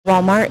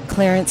Walmart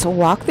clearance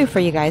walkthrough for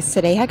you guys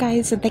today. Hi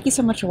guys, and thank you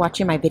so much for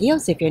watching my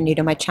videos. If you're new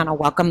to my channel,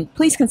 welcome.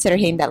 Please consider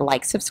hitting that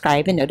like,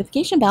 subscribe, and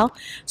notification bell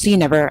so you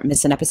never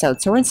miss an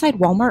episode. So we're inside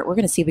Walmart. We're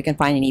going to see if we can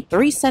find any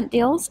 3-cent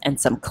deals and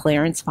some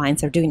clearance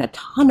finds. They're doing a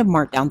ton of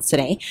markdowns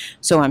today,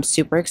 so I'm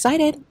super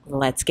excited.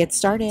 Let's get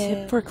started.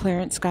 Tip for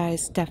clearance,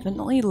 guys,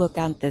 definitely look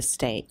at this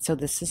date. So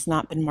this has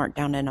not been marked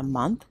down in a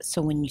month,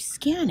 so when you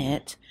scan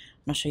it,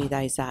 I'll show you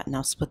guys that, and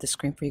I'll split the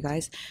screen for you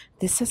guys.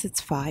 This says it's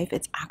 $5.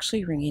 It's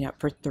actually ringing up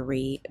for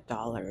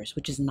 $3,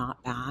 which is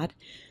not bad.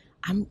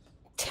 I'm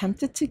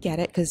tempted to get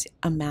it because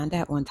Amanda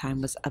at one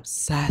time was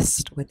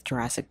obsessed with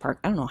Jurassic Park.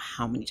 I don't know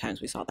how many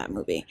times we saw that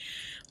movie,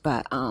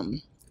 but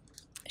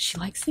she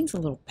likes things a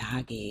little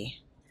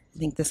baggy. I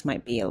think this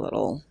might be a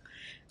little,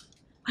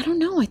 I don't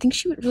know. I think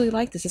she would really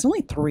like this. It's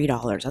only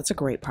 $3. That's a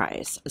great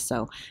price.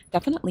 So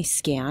definitely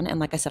scan. And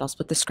like I said, I'll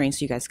split the screen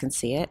so you guys can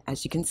see it.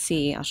 As you can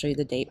see, I'll show you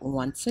the date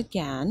once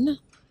again.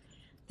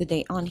 The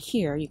date on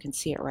here, you can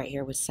see it right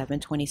here, was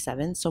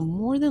 7/27. So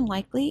more than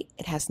likely,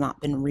 it has not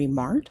been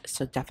remarked.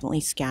 So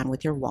definitely scan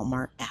with your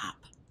Walmart app.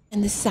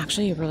 And this is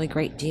actually a really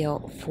great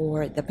deal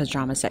for the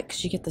pajama set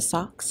because you get the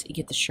socks, you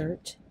get the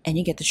shirt, and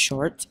you get the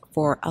shorts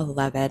for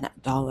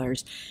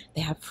 $11.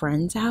 They have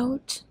Friends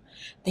out.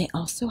 They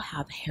also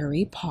have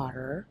Harry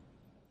Potter.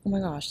 Oh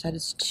my gosh, that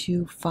is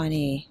too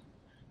funny.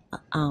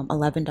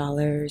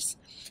 $11.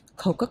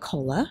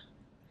 Coca-Cola.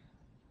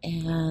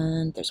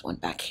 And there's one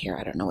back here.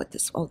 I don't know what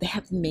this... Oh, they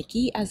have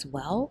Mickey as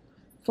well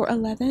for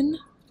 $11.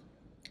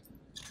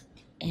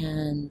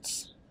 And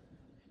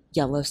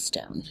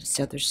Yellowstone.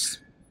 So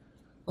there's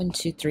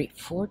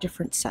 4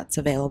 different sets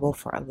available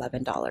for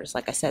 $11.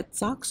 Like I said,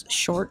 socks,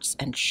 shorts,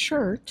 and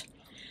shirt.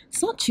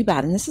 It's not too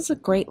bad, and this is a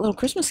great little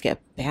Christmas gift.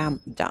 Bam,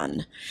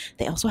 done.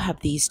 They also have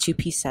these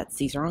 2-piece sets.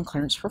 These are on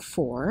clearance for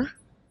 $4.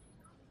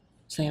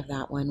 So they have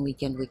that one,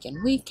 weekend.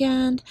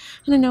 And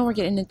I know we're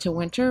getting into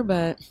winter,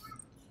 but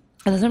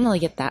it doesn't really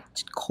get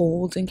that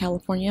cold in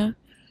California.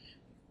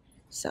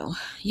 So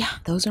yeah,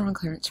 those are on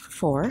clearance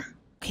for $4.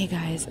 Okay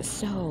guys,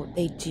 so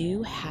they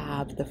do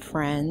have the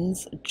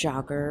Friends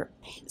jogger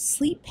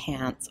sleep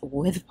pants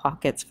with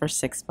pockets for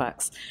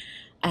 $6.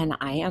 And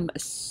I am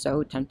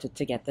so tempted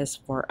to get this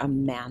for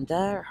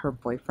Amanda. Her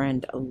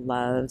boyfriend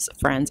loves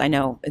Friends. I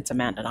know it's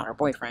Amanda, not her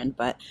boyfriend,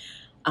 but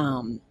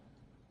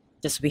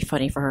this would be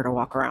funny for her to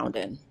walk around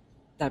in.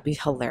 That'd be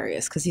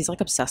hilarious because he's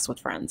like obsessed with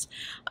Friends.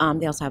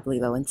 They also have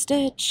Lilo and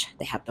Stitch.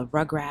 They have the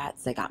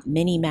Rugrats. They got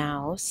Minnie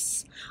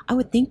Mouse. I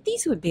would think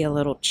these would be a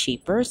little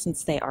cheaper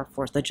since they are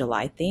 4th of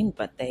July themed,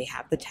 but they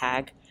have the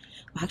tag.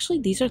 Well, actually,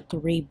 these are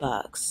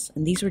 $3,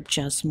 and these were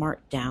just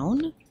marked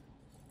down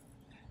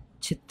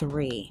to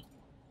 $3.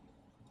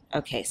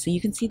 Okay, so you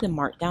can see the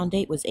markdown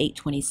date was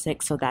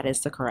 8/26, so that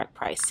is the correct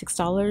price.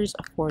 $6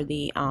 for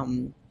the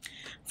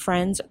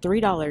Friends,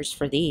 $3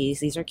 for these.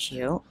 These are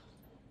cute.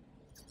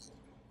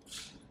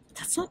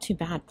 That's not too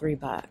bad,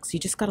 $3. You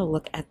just got to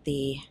look at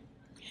the...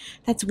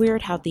 That's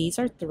weird how these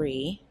are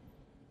 $3.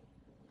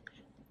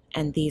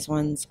 And these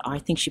ones, I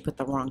think she put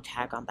the wrong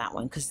tag on that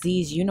one because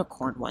these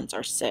unicorn ones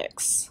are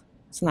 $6.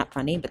 Isn't that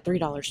funny? But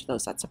 $3 for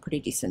those, that's a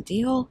pretty decent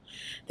deal.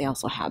 They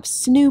also have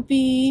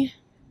Snoopy.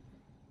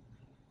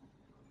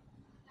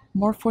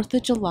 More 4th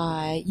of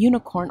July.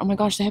 Unicorn. Oh my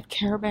gosh, they have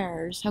Care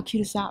Bears. How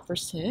cute is that for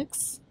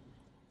 $6?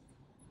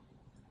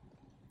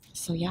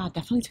 So yeah,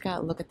 definitely take a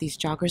look at these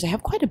joggers. They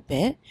have quite a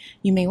bit.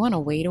 You may want to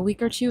wait a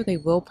week or two. They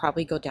will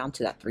probably go down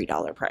to that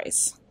 $3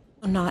 price.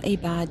 Not a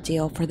bad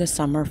deal for the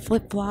summer.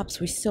 Flip-flops.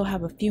 We still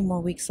have a few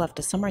more weeks left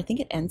of summer. I think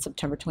it ends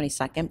September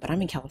 22nd, but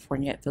I'm in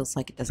California. It feels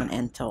like it doesn't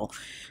end till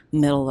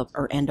middle of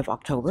or end of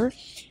October.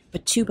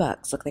 But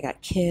 $2. Look, they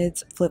got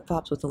kids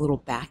flip-flops with the little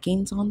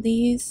backings on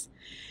these.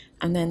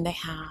 And then they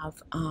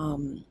have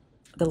the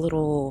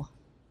little,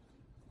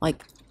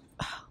 like,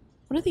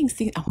 what are these?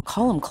 I would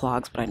call them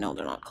clogs, but I know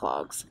they're not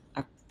clogs.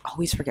 I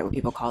always forget what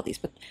people call these,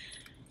 but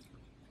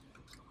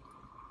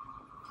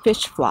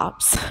fish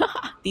flops.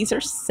 These are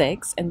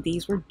 $6, and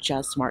these were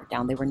just marked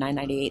down. They were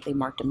 $9.98. They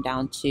marked them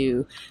down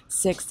to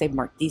 $6. They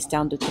marked these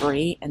down to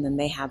 $3, and then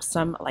they have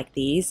some like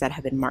these that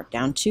have been marked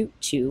down to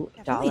 $2.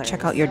 Definitely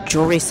check out your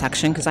jewelry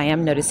section because I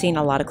am noticing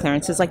a lot of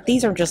clearances. Like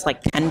these are just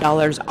like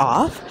 $10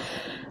 off.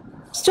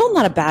 Still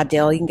not a bad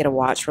deal. You can get a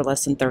watch for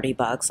less than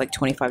 $30, like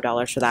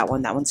 $25 for that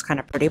one. That one's kind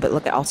of pretty, but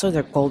look at also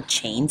their gold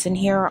chains in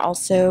here are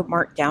also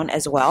marked down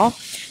as well.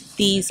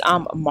 These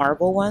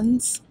marble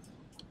ones,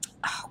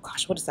 oh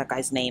gosh, what is that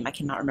guy's name? I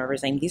cannot remember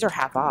his name. These are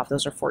half off.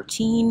 Those are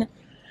 $14.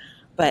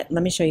 But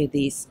let me show you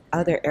these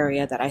other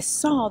area that I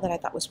saw that I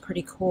thought was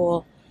pretty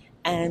cool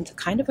and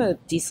kind of a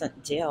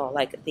decent deal.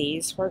 Like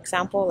these, for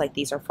example, like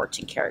these are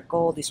 14 karat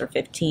gold. These are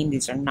 15.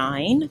 These are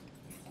 9.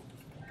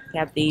 They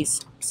have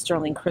these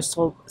sterling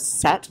crystal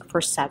set for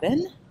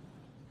 $7.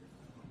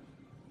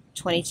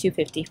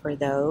 $22.50 for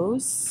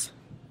those.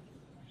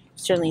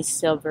 Sterling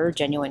silver,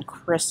 genuine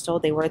crystal.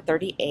 They were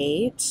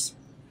 $38.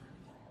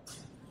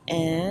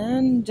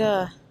 And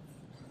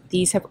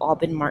these have all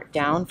been marked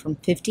down from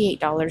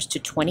 $58 to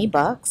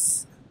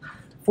 $20.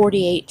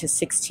 $48 to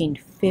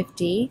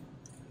 $16.50.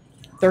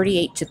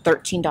 $38 to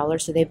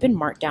 $13, so they've been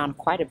marked down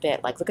quite a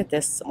bit. Like, look at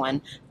this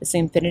one. This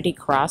Infinity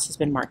Cross has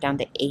been marked down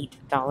to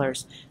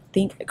 $8.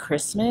 Think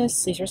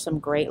Christmas. These are some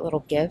great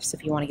little gifts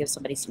if you want to give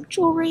somebody some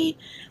jewelry,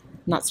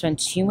 not spend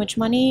too much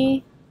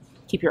money.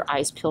 Keep your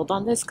eyes peeled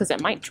on this because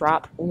it might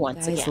drop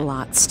once again.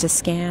 Lots to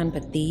scan,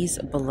 but these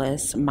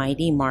Bliss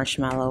Mighty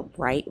Marshmallow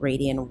Bright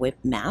Radiant Whip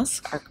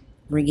Mask are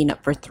ringing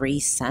up for 3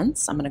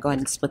 cents. I'm going to go ahead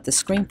and split the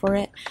screen for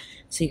it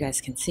so you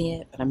guys can see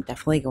it, but I'm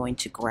definitely going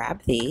to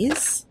grab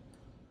these.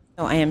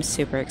 So I am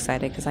super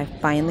excited because I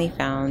finally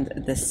found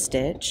the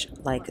Stitch,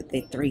 like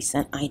the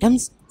 3-cent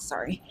items.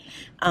 Sorry.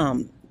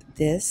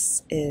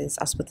 This is,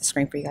 I'll split the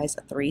screen for you guys,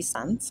 at 3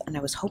 cents, and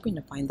I was hoping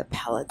to find the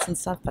pellets and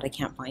stuff, but I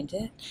can't find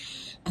it.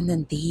 And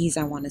then these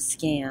I want to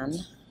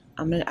scan.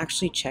 I'm going to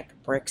actually check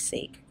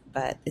BrickSake,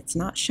 but it's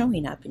not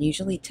showing up, and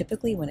usually,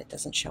 typically, when it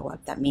doesn't show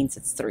up, that means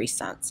it's 3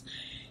 cents.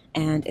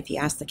 And if you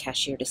ask the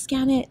cashier to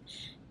scan it,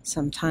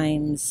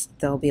 sometimes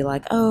they'll be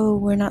like, oh,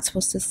 we're not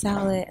supposed to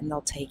sell it, and they'll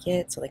take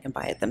it so they can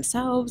buy it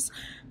themselves.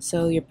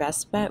 So your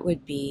best bet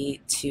would be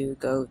to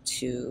go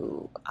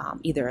to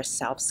either a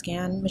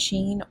self-scan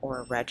machine or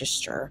a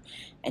register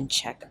and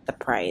check the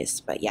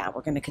price. But yeah,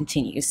 we're going to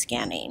continue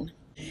scanning.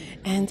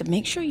 And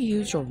make sure you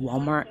use your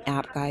Walmart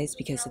app, guys,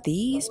 because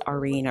these are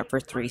ringing up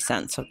for 3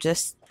 cents. So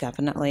just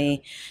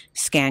definitely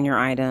scan your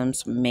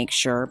items, make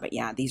sure. But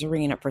yeah, these are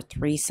ringing up for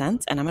 3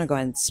 cents. And I'm going to go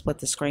ahead and split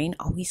the screen.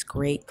 Always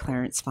great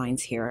clearance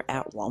finds here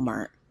at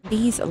Walmart.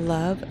 These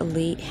Love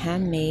Elite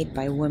Handmade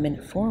by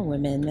Women for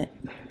Women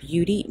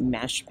Beauty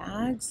Mesh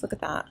Bags. Look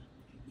at that.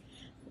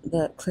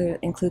 The clear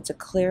includes a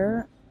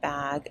clear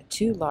bag,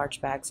 2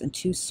 large bags, and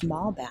 2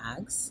 small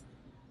bags.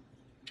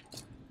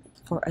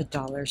 For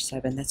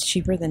 $1.07. That's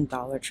cheaper than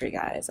Dollar Tree,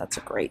 guys. That's a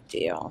great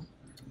deal.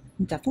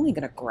 I'm definitely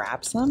going to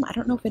grab some. I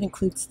don't know if it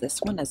includes this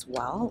one as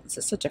well. Is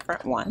this a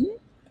different one?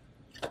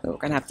 We're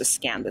going to have to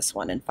scan this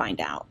one and find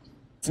out.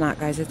 It's not,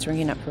 guys. It's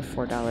ringing up for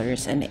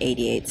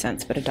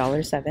 $4.88, but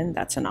 $1.07,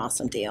 that's an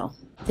awesome deal.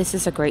 This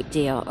is a great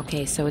deal.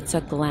 Okay, so it's a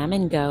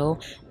Glam & Go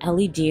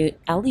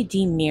LED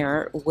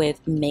mirror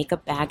with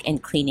makeup bag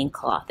and cleaning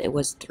cloth. It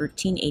was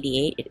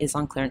 $13.88. It is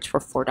on clearance for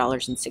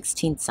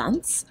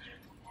 $4.16.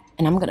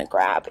 And I'm going to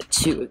grab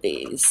 2 of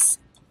these.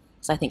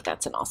 So I think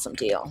that's an awesome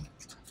deal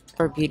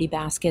for beauty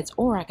baskets,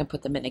 or I can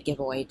put them in a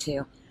giveaway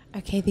too.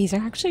 Okay, these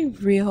are actually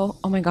real.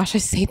 Oh my gosh, I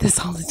say this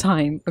all the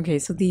time. Okay,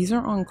 so these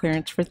are on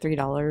clearance for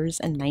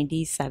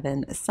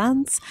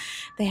 $3.97.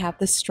 They have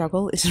The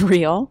Struggle is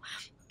Real.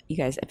 You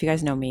guys, if you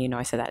guys know me, you know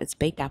I said that. It's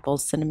baked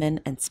apples, cinnamon,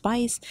 and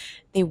spice.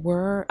 They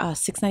were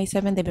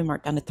 $6.97. They've been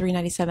marked down to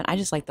 $3.97. I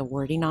just like the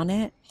wording on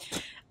it.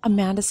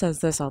 Amanda says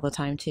this all the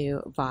time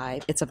too.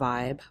 Vibe. It's a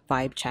vibe.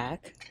 Vibe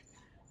check.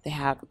 They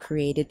have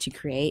created to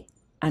create,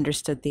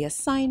 understood the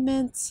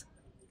assignments.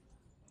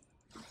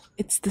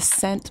 It's the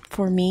scent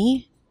for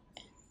me.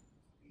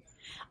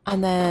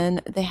 And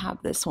then they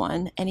have this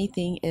one.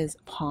 Anything is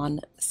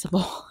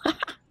possible.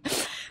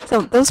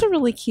 So those are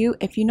really cute.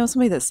 If you know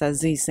somebody that says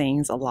these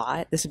things a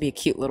lot, this would be a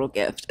cute little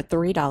gift.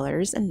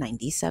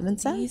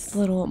 $3.97. These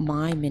little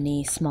My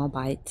Mini Small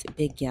Bites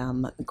Big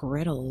Yum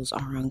griddles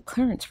are on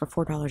clearance for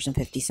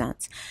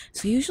 $4.50.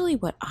 So usually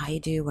what I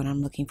do when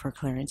I'm looking for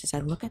clearance is I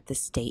look at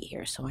this date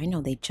here. So I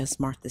know they just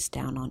marked this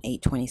down on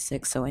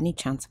 8/26. So any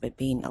chance of it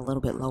being a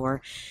little bit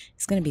lower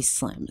is going to be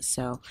slim.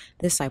 So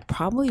this I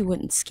probably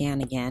wouldn't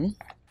scan again.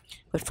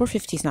 But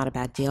 $4.50 is not a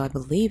bad deal. I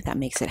believe that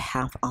makes it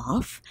half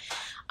off.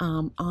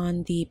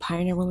 On the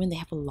Pioneer Women, they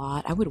have a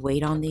lot. I would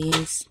wait on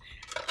these.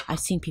 I've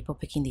seen people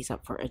picking these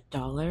up for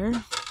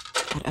 $1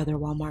 at other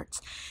Walmarts.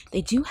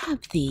 They do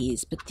have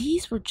these, but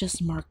these were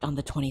just marked on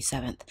the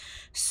 27th.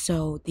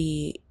 So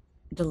the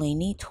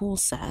Delaney tool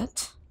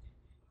set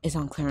is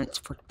on clearance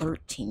for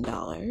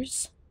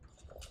 $13,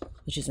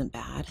 which isn't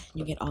bad.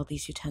 You get all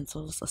these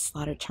utensils, a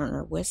slaughter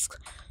turner, whisk,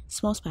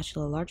 small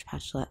spatula, large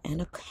spatula,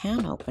 and a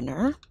can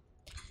opener.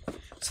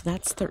 So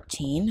that's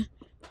 $13.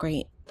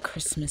 Great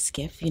Christmas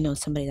gift. You know,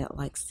 somebody that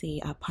likes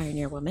the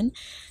Pioneer Woman.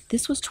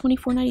 This was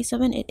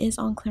 $24.97. It is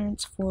on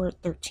clearance for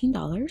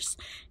 $13.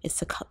 It's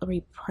a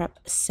cutlery prep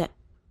set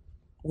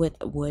with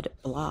wood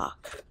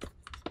block.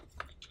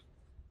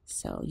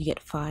 So you get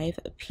 5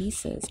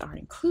 pieces are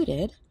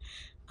included.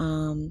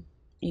 You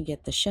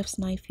get the chef's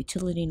knife,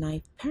 utility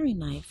knife, paring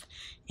knife,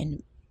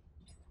 and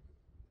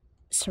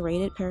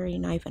serrated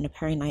paring knife, and a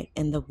paring knife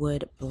in the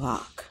wood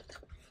block.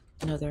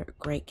 Another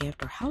great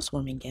gift or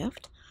housewarming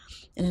gift.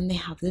 And then they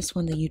have this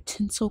one, the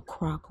utensil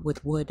crock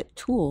with wood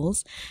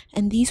tools,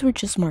 and these were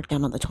just marked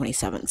down on the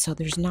 27th, so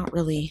there's not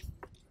really,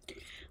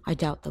 I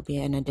doubt there'll be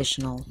an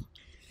additional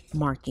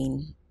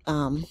marking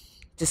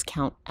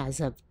discount as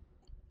of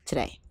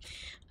today.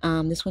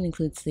 This one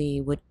includes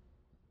the wood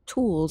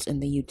tools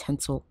and the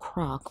utensil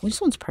crock. Well,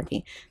 this one's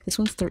pretty. This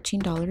one's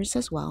 $13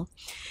 as well,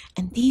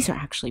 and these are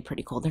actually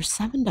pretty cool. They're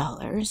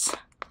 $7.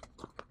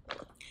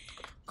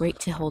 Great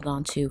to hold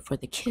on to for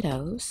the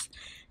kiddos.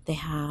 They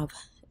have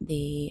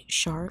the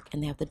shark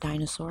and they have the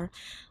dinosaur.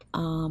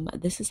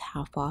 This is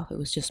half off. It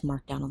was just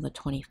marked down on the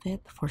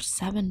 25th for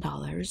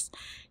 $7.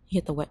 You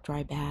get the wet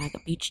dry bag, a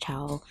beach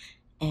towel,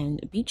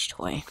 and beach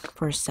toy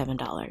for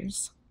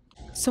 $7.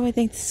 So I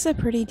think this is a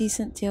pretty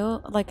decent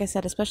deal. Like I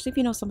said, especially if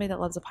you know somebody that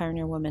loves a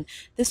Pioneer Woman.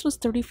 This was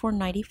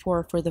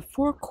 $34.94 for the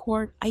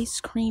 4-quart ice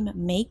cream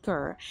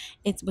maker.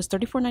 It was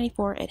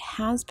 $34.94. It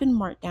has been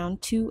marked down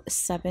to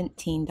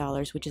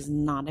 $17, which is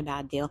not a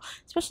bad deal,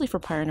 especially for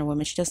Pioneer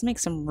Woman. She does make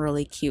some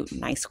really cute,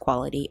 nice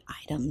quality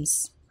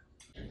items.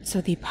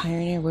 So the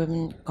Pioneer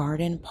Woman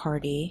Garden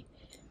Party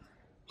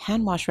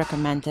hand wash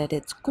recommended.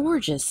 It's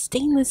gorgeous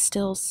stainless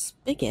steel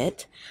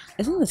spigot.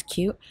 Isn't this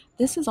cute?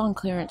 This is on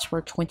clearance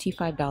for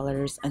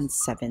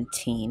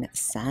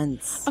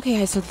 $25.17. Okay,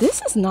 guys, so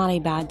this is not a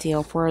bad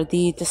deal for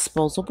the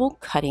disposable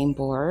cutting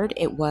board.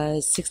 It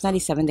was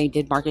 $6.97. They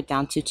did mark it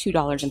down to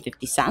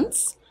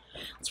 $2.50.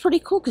 It's pretty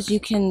cool because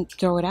you can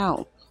throw it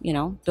out. You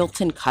know,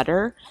 built-in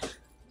cutter.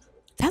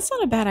 That's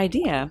not a bad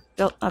idea.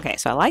 Okay,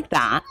 so I like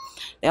that.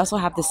 They also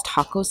have this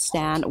taco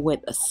stand with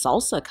a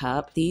salsa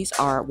cup. These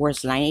are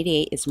worth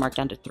 $9.88. It's marked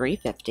down to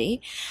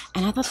 $3.50.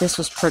 And I thought this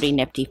was pretty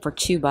nifty for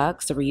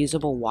 $2. The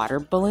reusable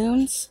water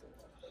balloons.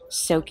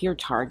 Soak your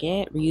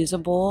target.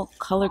 Reusable,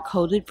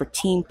 color-coded for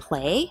team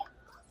play.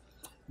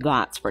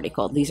 That's pretty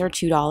cool. These are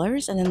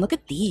 $2. And then look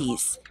at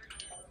these.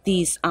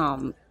 These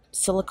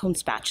silicone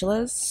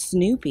spatulas.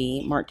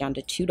 Snoopy marked down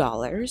to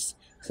 $2.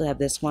 So they have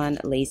this one,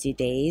 Lazy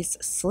Days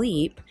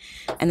Sleep.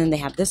 And then they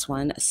have this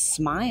one,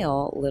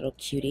 Smile Little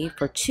Cutie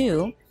for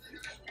 $2.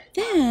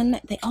 Then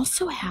they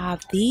also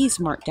have these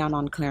marked down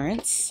on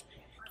clearance,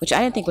 which I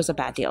didn't think was a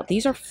bad deal.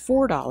 These are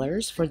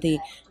 $4 for the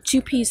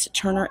 2-piece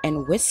Turner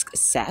and Whisk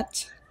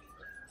set.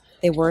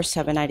 They were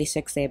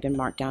 $7.96. They have been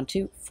marked down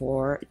to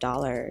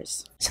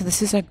 $4. So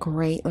this is a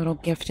great little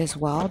gift as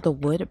well. The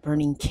wood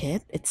burning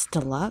kit. It's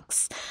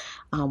deluxe.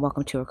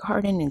 Welcome to a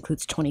garden. It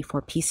includes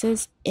 24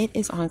 pieces. It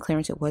is on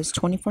clearance. It was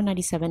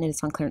 $24.97. It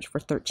is on clearance for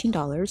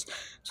 $13.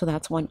 So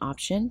that's one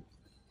option.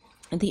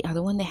 And the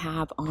other one they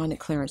have on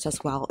clearance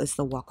as well is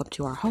the Welcome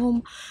to Our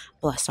Home,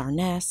 Bless Our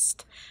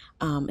Nest.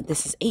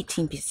 This is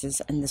 18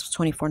 pieces, and this was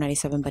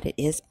 $24.97, but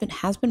it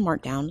has been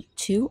marked down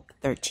to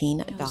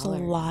 $13. There's a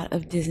lot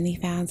of Disney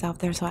fans out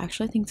there, so I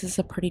actually think this is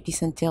a pretty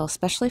decent deal,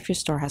 especially if your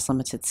store has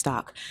limited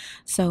stock.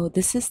 So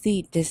this is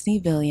the Disney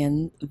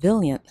Villains.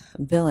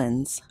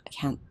 I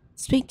can't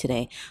speak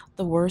today.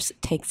 The Worst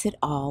Takes It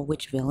All.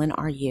 Which villain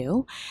are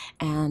you?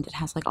 And it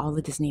has like all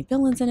the Disney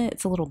villains in it.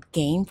 It's a little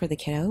game for the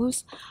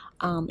kiddos.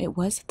 It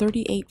was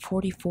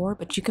 $38.44,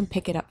 but you can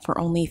pick it up for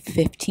only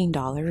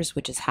 $15,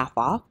 which is half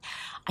off.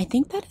 I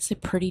think that is a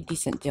pretty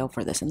decent deal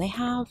for this, and they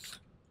have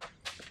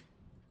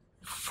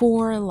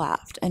 4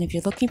 left. And if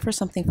you're looking for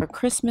something for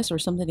Christmas or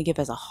something to give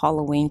as a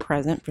Halloween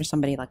present for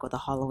somebody like with a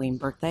Halloween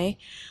birthday,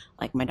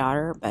 like my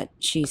daughter, but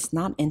she's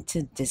not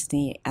into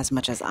Disney as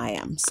much as I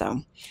am,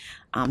 so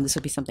this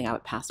would be something I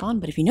would pass on.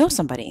 But if you know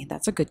somebody,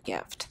 that's a good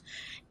gift.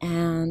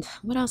 And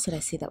what else did I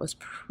see that was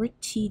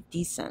pretty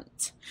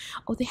decent?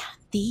 Oh, they had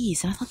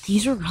these. I thought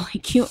these were really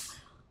cute.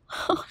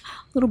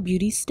 Little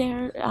beauty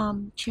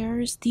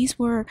chairs. These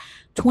were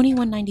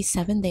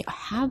 $21.97. They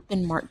have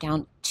been marked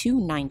down to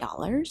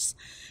 $9.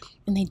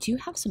 And they do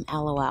have some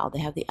LOL. They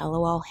have the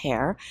LOL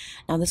hair.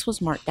 Now this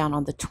was marked down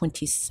on the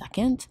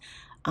 22nd.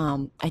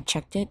 I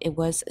checked it. It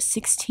was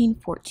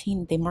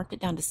 $16.14. They marked it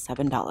down to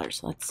 $7.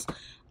 So that's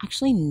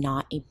actually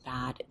not a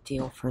bad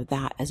deal for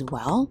that as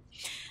well.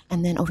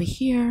 And then over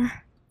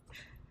here,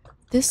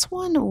 this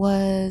one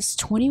was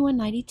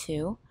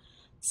 $21.92.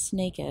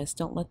 Snakeist,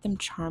 don't let them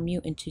charm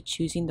you into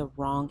choosing the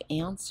wrong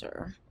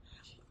answer.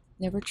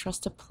 Never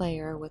trust a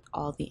player with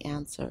all the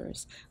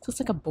answers. So it's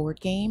like a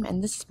board game,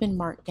 and this has been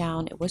marked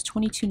down. It was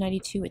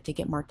 $22.92. It did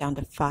get marked down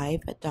to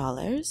 $5.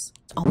 It's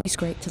always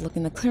great to look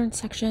in the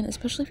clearance section,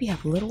 especially if you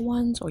have little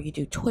ones, or you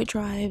do toy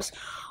drives,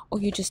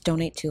 or you just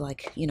donate to,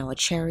 like, you know, a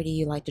charity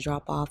you like to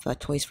drop off,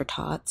 Toys for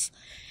Tots.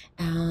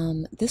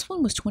 This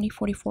one was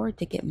 $20.44. It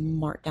did get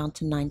marked down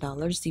to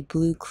 $9. The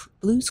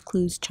Blue's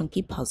Clues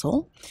Chunky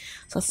Puzzle.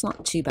 So that's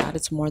not too bad.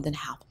 It's more than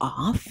half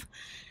off.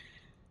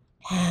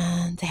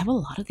 And they have a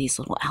lot of these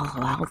little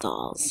LOL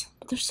dolls,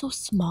 but they're so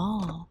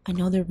small. I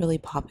know they're really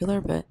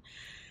popular, but...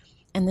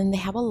 And then they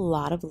have a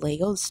lot of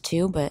Legos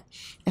too, but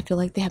I feel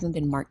like they haven't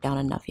been marked down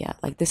enough yet.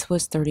 Like this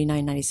was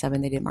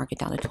 $39.97. They did mark it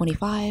down to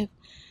 $25.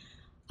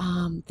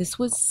 This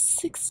was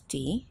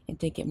 $60. It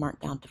did get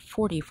marked down to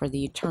 $40 for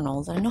the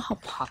Eternals. I know how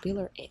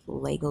popular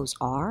Legos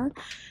are,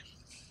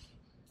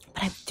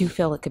 but I do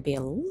feel it could be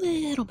a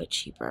little bit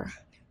cheaper.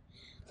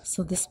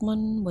 So this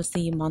one was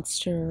the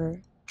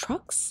Monster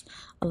Trucks,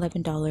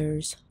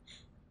 $11.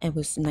 It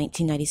was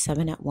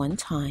 $19.97 at one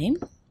time.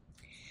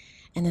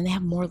 And then they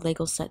have more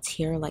Lego sets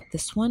here. Like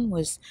this one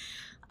was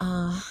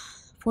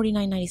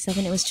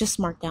 $49.97. It was just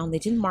marked down. They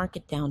didn't mark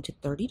it down to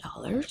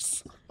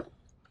 $30,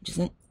 which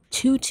isn't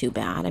too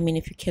bad. I mean,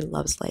 if your kid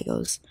loves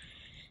Legos,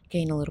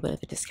 getting a little bit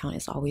of a discount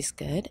is always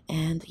good.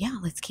 And yeah,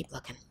 let's keep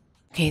looking.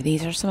 Okay,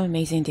 these are some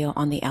amazing deal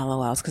on the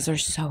LOLs because they're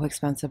so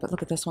expensive. But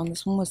look at this one.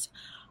 This one was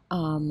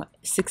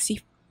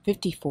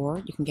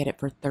 $54. You can get it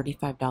for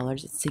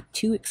 $35. It's the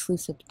 2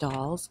 exclusive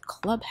dolls,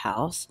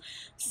 clubhouse,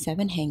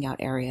 7 hangout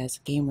areas,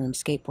 game room,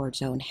 skateboard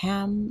zone,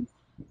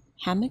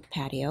 hammock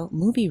patio,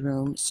 movie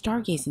room,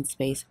 stargazing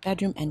space,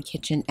 bedroom and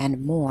kitchen,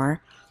 and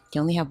more.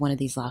 You only have one of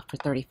these left for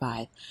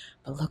 $35.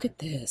 But look at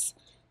this.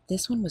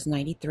 This one was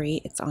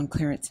 $93. It's on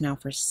clearance now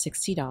for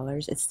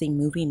 $60. It's the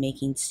movie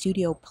making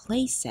studio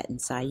play set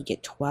inside. You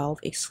get 12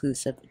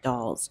 exclusive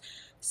dolls.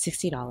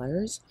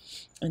 $60.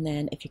 And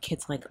then if your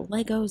kids like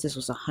Legos, this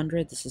was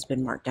 $100. This has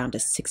been marked down to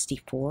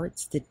 $64.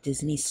 It's the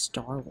Disney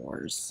Star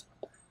Wars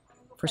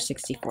for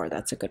 $64.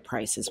 That's a good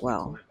price as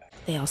well.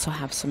 They also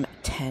have some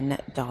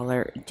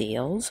 $10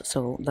 deals.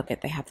 So look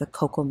at, they have the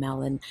Coco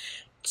Melon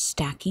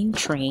stacking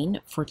train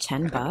for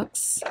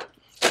 $10.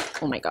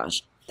 Oh my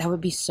gosh, that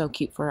would be so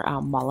cute for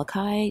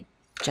Molokai,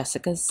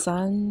 Jessica's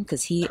son,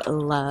 because he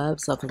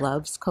loves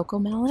Coco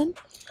Melon.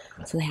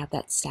 So they have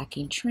that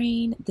stacking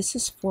train. This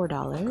is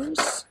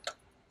 $4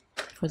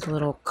 for the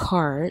little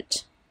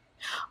cart.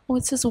 Oh,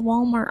 it says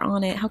Walmart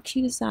on it. How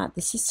cute is that?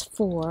 This is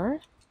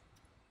 $4.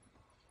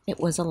 It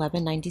was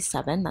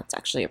 $11.97. That's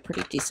actually a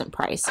pretty decent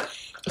price.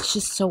 It's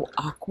just so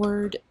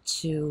awkward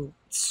to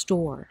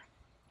store.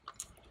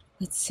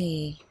 Let's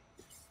see.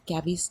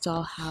 Gabby's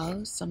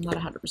Dollhouse. I'm not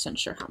 100%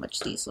 sure how much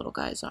these little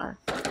guys are.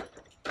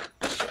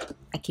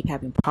 I keep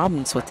having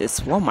problems with this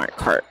Walmart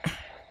cart.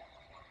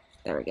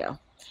 There we go.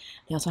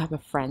 They also have a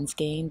Friends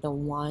game, the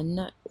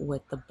one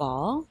with the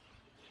ball.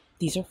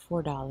 These are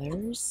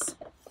 $4.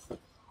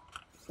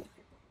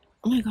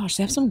 Oh my gosh,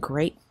 they have some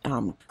great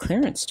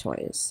clearance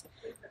toys.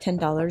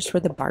 $10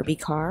 for the Barbie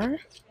car.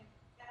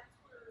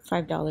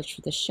 $5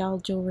 for the shell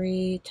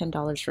jewelry.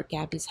 $10 for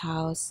Gabby's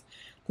house.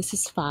 This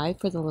is $5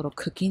 for the little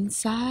cooking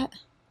set.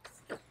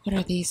 What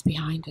are these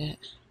behind it?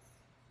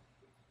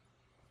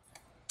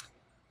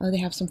 Oh, they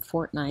have some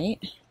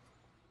Fortnite.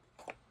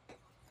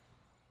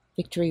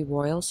 Victory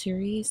Royal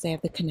series. They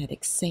have the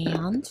kinetic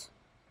sand.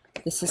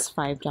 This is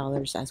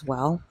 $5 as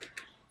well.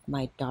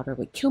 My daughter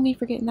would kill me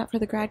for getting that for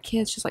the grad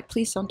kids. She's like,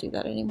 please don't do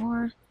that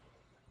anymore.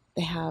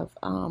 They have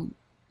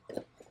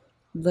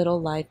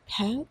Little Live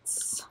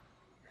Pets.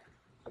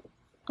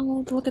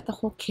 Oh, look at the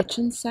whole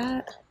kitchen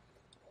set.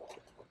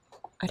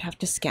 I'd have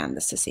to scan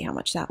this to see how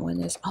much that one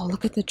is. Oh,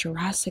 look at the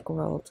Jurassic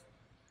World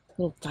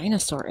little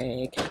dinosaur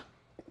egg.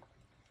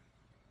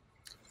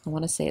 I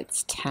want to say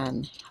it's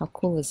 10. How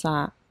cool is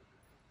that?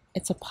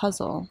 It's a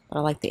puzzle, but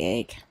I like the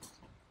egg.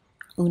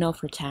 Uno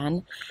for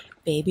 10.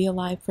 Baby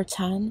Alive for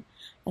 10.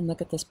 And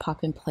look at this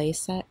pop and play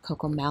set,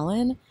 Coco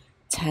Melon,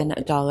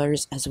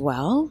 $10 as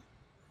well.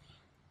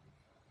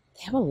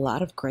 They have a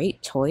lot of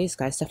great toys,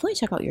 guys. Definitely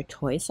check out your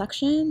toy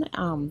section.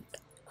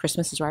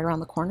 Christmas is right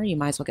around the corner. You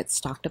might as well get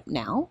stocked up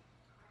now.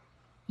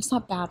 It's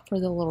not bad for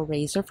the little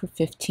razor for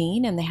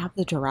 15, and they have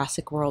the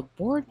Jurassic World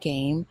board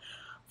game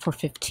for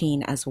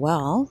 15 as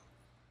well.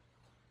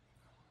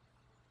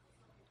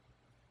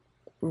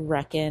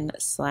 Reckon,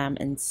 Slam,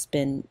 and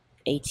Spin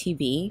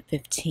ATV,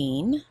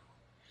 15.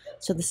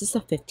 So this is the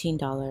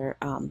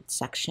 $15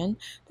 section.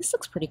 This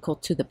looks pretty cool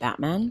too, the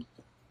Batman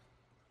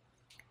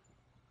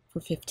for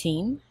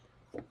 15.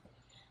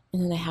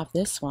 And then they have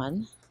this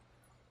one.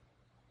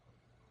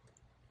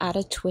 Add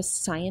a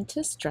Twist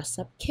Scientist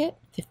dress-up kit,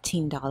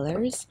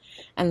 $15.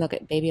 And look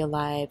at Baby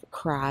Alive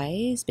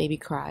Cries, Baby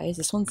Cries.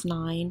 This one's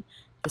 9.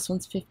 This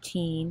one's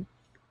 15.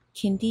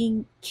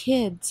 Kinding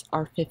Kids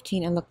are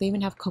 15. And look, they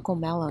even have Coco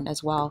Melon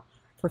as well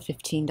for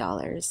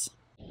 $15.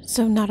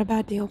 So not a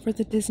bad deal for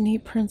the Disney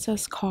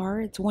Princess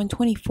car. It's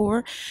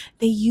 $124.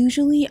 They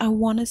usually, I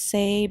want to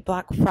say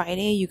Black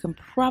Friday, you can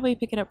probably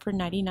pick it up for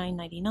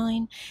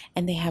 $99.99,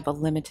 and they have a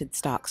limited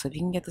stock. So if you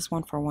can get this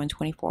one for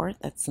 $124,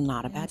 that's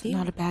not a bad deal.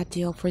 Not a bad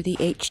deal for the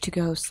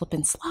H2Go slip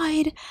and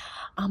slide.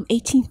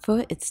 18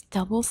 foot. It's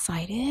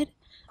double-sided.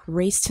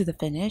 Race to the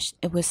finish.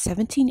 It was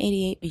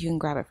 $17.88, but you can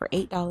grab it for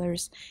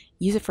 $8.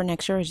 Use it for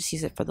next year, or just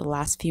use it for the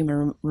last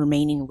few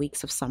remaining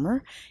weeks of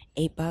summer.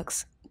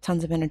 $8.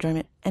 Tons of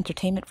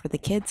entertainment for the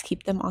kids.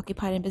 Keep them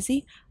occupied and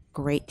busy.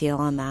 Great deal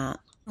on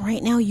that.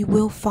 Right now, you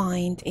will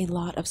find a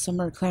lot of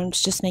summer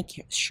clearance. Just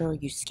make sure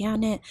you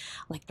scan it.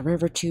 Like the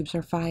river tubes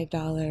are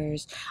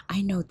 $5.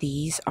 I know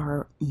these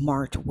are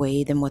marked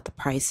way than what the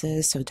price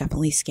is, so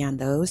definitely scan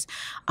those.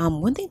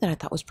 One thing that I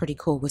thought was pretty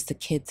cool was the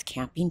kids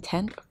camping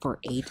tent for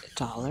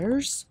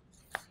 $8.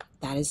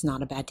 That is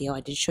not a bad deal. I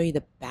did show you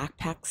the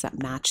backpacks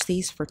that match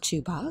these for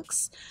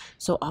 $2.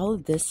 So all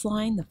of this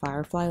line, the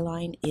Firefly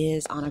line,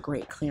 is on a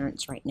great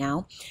clearance right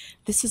now.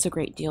 This is a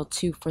great deal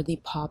too for the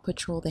Paw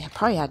Patrol. They have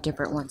probably had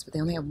different ones, but they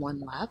only have one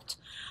left.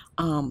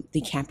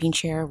 The camping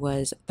chair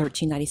was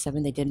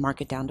 $13.97. They did mark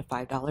it down to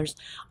 $5.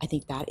 I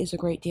think that is a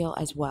great deal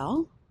as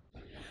well.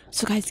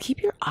 So guys,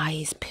 keep your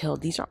eyes peeled.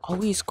 These are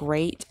always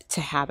great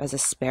to have as a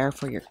spare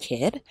for your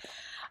kid.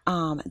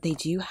 They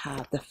do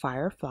have the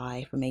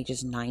Firefly from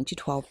ages 9 to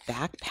 12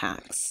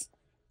 backpacks.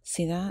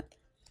 See that?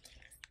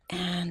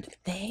 And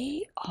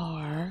they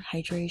are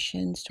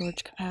hydration,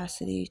 storage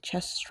capacity,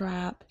 chest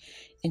strap,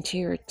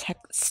 interior tech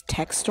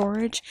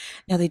storage.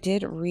 Now they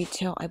did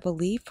retail, I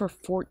believe, for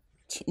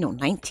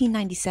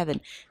 $19.97.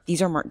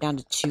 These are marked down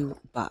to $2.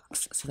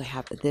 So they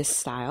have this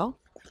style.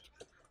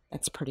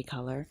 That's a pretty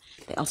color.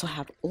 They also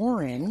have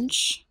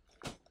orange.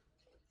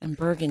 and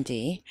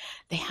burgundy.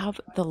 They have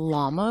the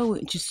llama,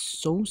 which is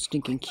so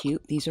stinking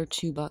cute. These are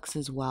 $2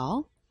 as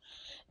well.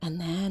 And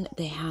then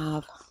they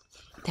have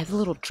a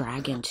little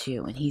dragon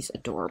too, and he's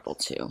adorable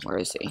too. Where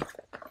is he?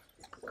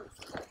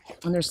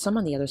 And there's some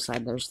on the other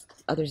side. There's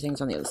other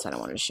things on the other side I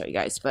wanted to show you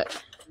guys,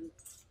 but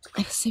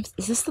is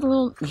this the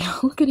little, yeah,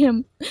 look at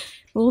him,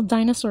 little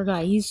dinosaur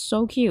guy. He's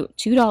so cute.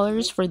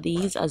 $2 for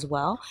these as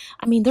well.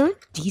 I mean, they're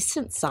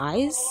decent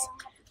size,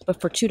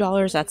 but for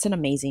 $2, that's an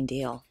amazing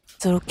deal.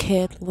 Little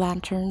kid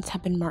lanterns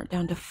have been marked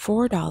down to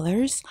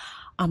 $4.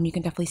 You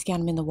can definitely scan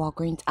them in the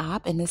Walgreens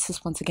app, and this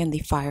is once again the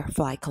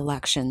Firefly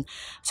collection.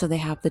 So they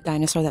have the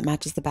dinosaur that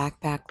matches the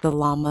backpack, the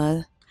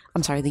llama,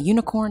 the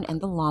unicorn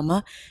and the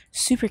llama.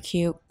 Super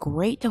cute,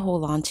 great to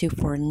hold on to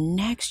for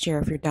next year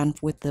if you're done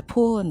with the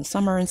pool in the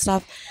summer and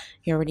stuff.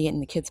 You're already getting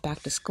the kids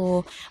back to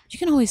school. But you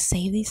can always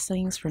save these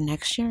things for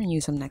next year and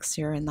use them next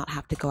year and not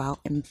have to go out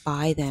and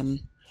buy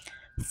them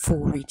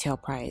full retail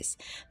price.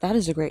 That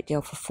is a great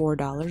deal for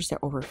 $4. They're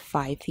over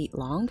 5 feet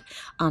long.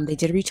 They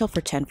did retail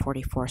for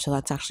 $10.44, so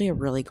that's actually a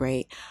really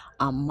great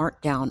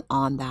markdown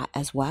on that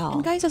as well.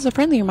 And guys, as a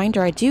friendly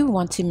reminder, I do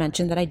want to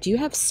mention that I do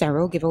have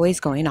several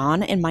giveaways going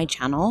on in my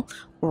channel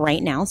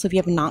right now. So if you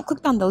have not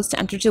clicked on those to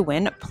enter to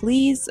win,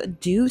 please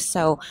do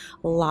so.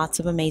 Lots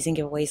of amazing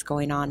giveaways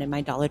going on in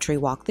my Dollar Tree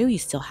walkthrough. You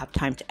still have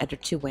time to enter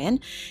to win.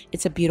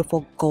 It's a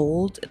beautiful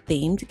gold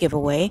themed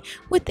giveaway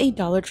with a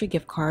Dollar Tree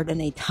gift card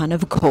and a ton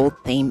of gold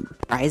themed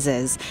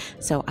prizes.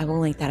 So I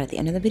will link that at the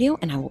end of the video,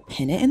 and I will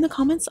pin it in the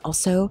comments.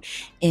 Also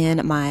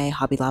in my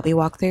Hobby Lobby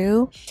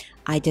walkthrough,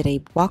 I did a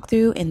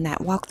walkthrough, and that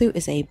walkthrough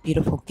is a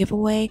beautiful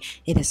giveaway.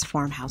 It is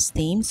farmhouse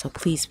themed, so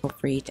please feel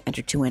free to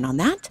enter to win on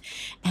that.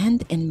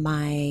 And in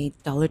my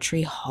Dollar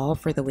Tree haul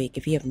for the week,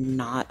 if you have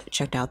not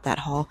checked out that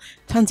haul,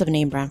 tons of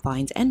name brand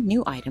finds and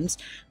new items.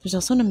 There's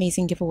also an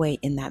amazing giveaway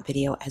in that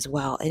video as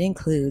well. It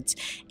includes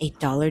a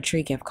Dollar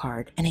Tree gift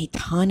card and a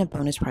ton of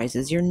bonus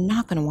prizes you're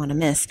not going to want to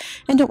miss.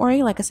 And don't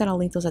worry, like I said, I'll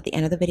link those at the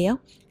end of the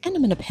video, and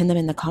I'm going to pin them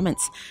in the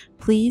comments.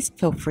 Please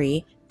feel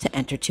free to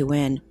enter to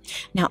win.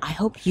 Now, I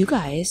hope you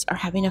guys are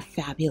having a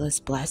fabulous,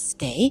 blessed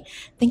day.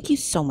 Thank you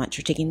so much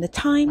for taking the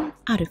time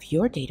out of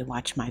your day to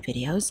watch my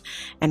videos.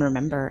 And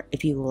remember,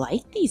 if you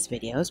like these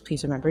videos,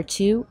 please remember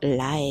to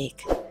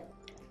like,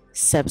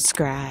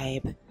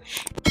 subscribe,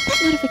 hit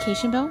that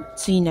notification bell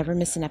so you never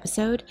miss an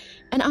episode.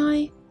 And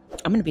I'm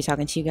going to be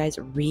talking to you guys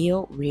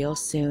real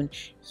soon.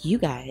 You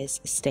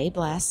guys stay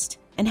blessed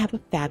and have a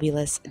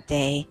fabulous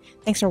day.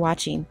 Thanks for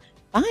watching.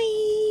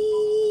 Bye.